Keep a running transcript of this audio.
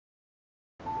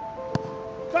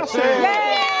That's it.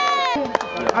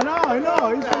 Yeah. I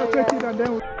know. He's going to take it and then...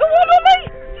 Come on, Ollie!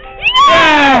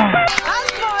 Yeah!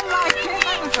 That's more like it.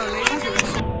 That was Ollie, wasn't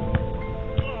it?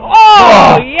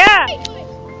 Oh, yeah!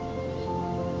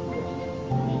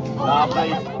 Lovely.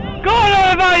 Go on,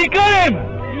 Oliver, you got him!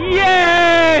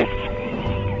 Yes!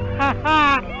 Ha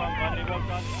ha!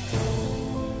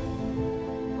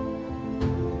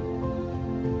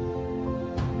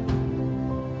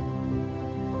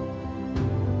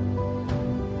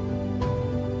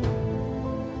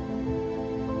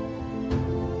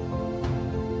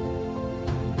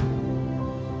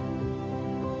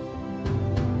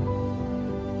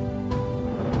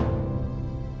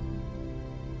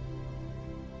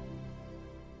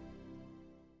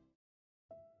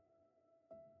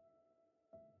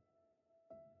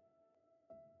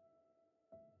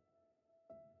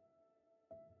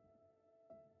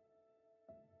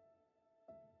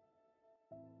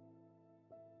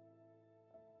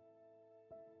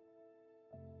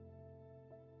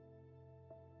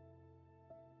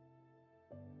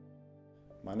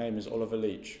 My name is Oliver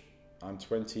Leach. I'm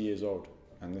 20 years old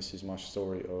and this is my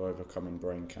story of overcoming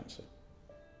brain cancer.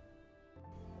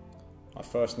 I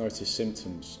first noticed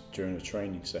symptoms during a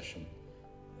training session.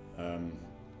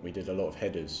 We did a lot of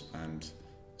headers and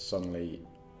suddenly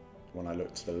when I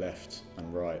looked to the left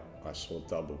and right I saw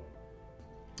double.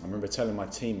 I remember telling my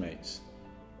teammates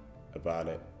about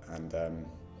it and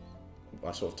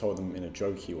I sort of told them in a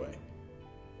jokey way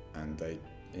and they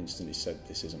instantly said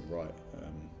this isn't right.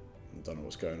 I don't know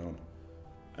what's going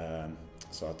on.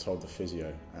 So I told the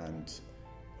physio and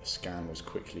a scan was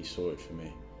quickly sorted for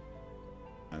me.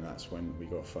 And that's when we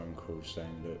got a phone call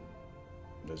saying that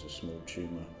there's a small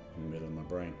tumour in the middle of my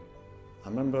brain. I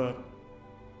remember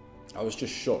I was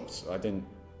just shocked. I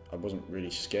wasn't really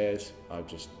scared. I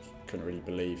just couldn't really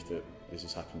believe that this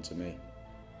has happened to me.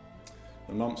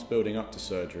 The months building up to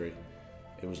surgery,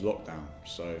 it was lockdown.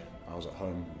 So I was at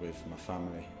home with my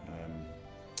family.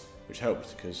 Which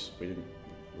helped because we didn't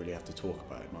really have to talk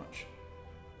about it much.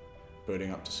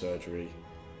 Building up to surgery,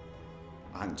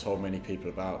 I hadn't told many people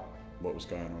about what was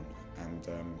going on and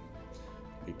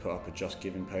we put up a Just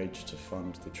Giving page to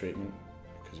fund the treatment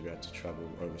because we had to travel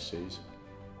overseas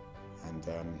and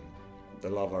the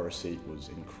love I received was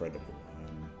incredible.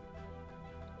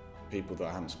 People that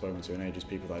I hadn't spoken to in ages,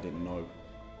 people that I didn't know,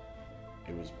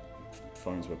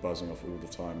 phones were buzzing off all the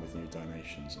time with new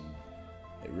donations and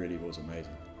it really was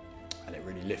amazing. And it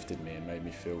really lifted me and made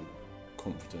me feel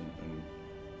confident and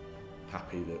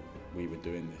happy that we were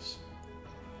doing this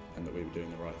and that we were doing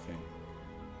the right thing.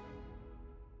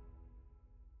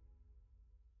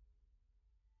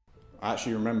 I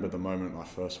actually remember the moment I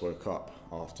first woke up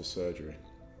after surgery.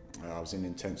 I was in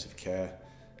intensive care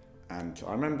and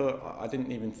I remember I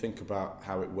didn't even think about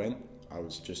how it went. I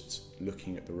was just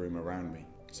looking at the room around me.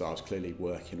 So I was clearly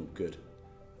working all good.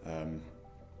 And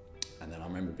then I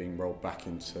remember being rolled back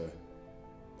into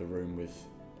the room with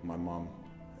my mum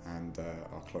and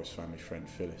our close family friend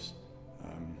Phyllis.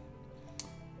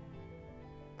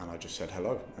 And I just said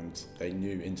hello and they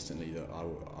knew instantly that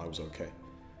I was okay.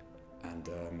 And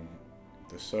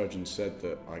the surgeon said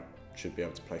that I should be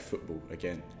able to play football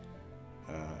again.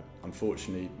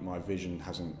 Unfortunately, my vision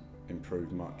hasn't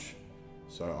improved much,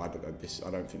 so I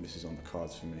don't think this is on the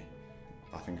cards for me.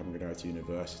 I think I'm going to go to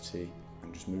university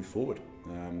and just move forward.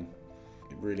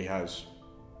 It really has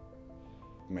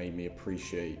made me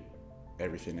appreciate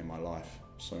everything in my life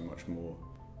so much more.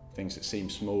 Things that seem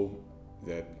small,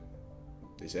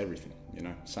 it's everything, you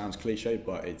know. It sounds cliche,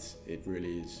 but it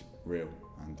really is real,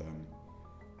 and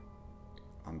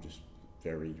I'm just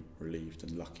very relieved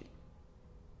and lucky.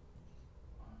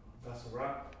 That's a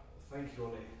wrap. Thank you,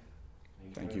 Ollie.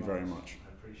 Thank you very much. I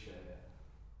appreciate it.